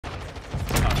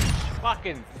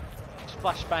fucking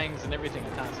splash bangs and everything. I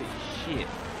can't see shit.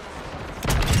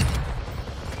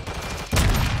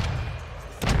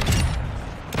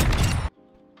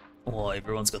 Oh,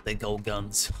 everyone's got their gold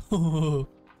guns. Ooh.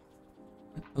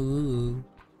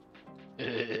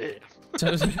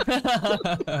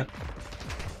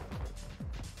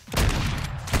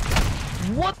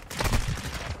 What?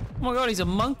 Oh my god, he's a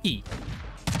monkey.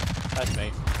 That's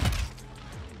me.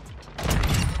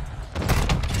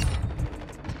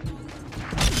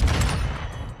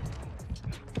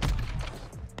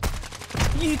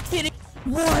 Are you kidding?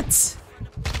 What?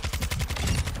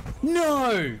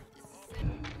 No!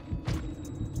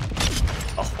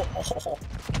 Oh.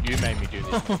 You made me do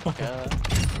this.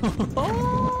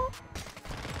 Oh.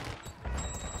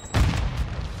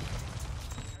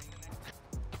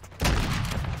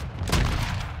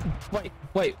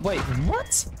 Wait,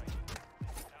 what?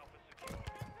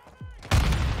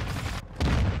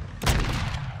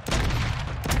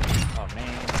 Oh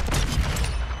man.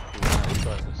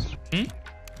 Hmm?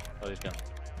 Oh, he's gone.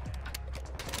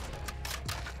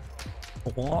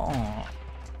 Whoa.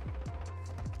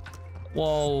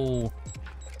 Whoa.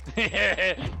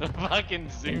 The fucking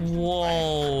zoom.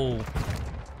 Whoa.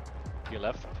 To your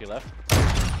left, to your left.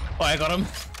 Oh, I got him.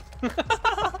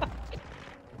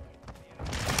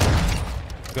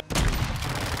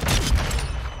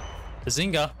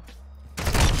 Bazinga.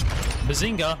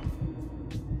 Bazinga.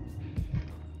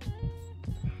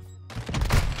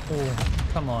 Oh,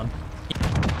 come on.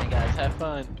 Hey guys, have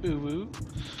fun. Ooh woo.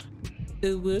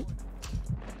 Ooh woo.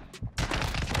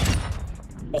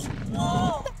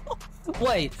 Oh.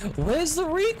 Wait, where's the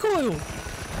recoil?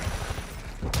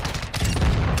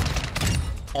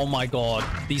 Oh my god,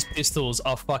 these pistols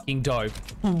are fucking dope.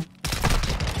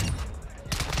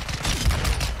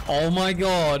 Oh my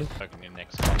god. Fucking your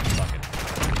next fucking.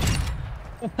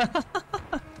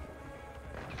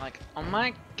 Like, oh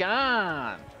my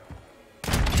god.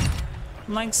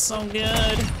 Mike's so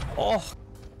good. Oh.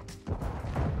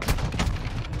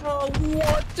 Oh,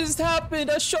 what just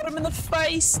happened? I shot him in the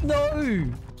face.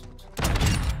 No.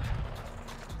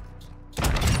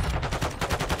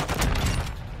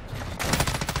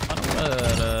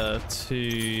 I'm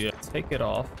to take it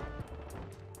off.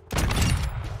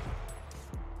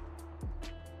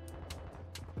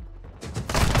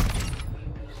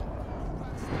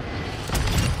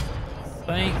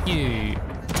 Thank you.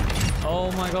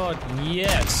 Oh my god,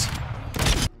 yes.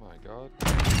 Oh my god.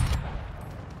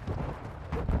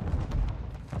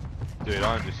 Dude,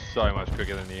 I'm just so much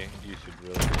quicker than you. You should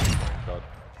really. Oh my god.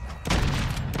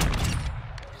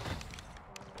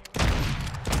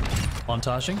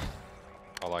 Montaging.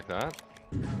 I like that.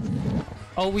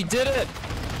 Oh, we did it!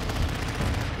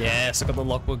 Yes, I got the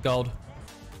Lockwood gold.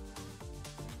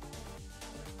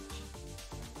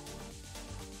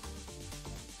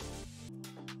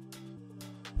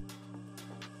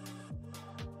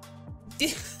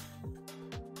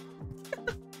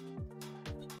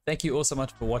 Thank you all so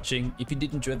much for watching. If you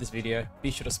did enjoy this video, be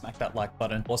sure to smack that like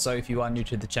button. Also, if you are new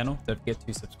to the channel, don't forget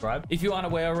to subscribe. If you aren't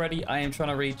aware already, I am trying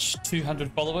to reach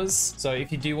 200 followers. So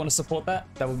if you do want to support that,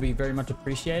 that would be very much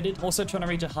appreciated. Also trying to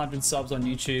reach 100 subs on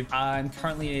YouTube. I'm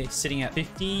currently sitting at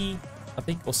 50, I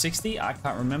think, or 60. I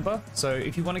can't remember. So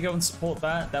if you want to go and support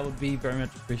that, that would be very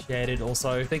much appreciated.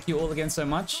 Also, thank you all again so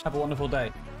much. Have a wonderful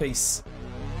day. Peace.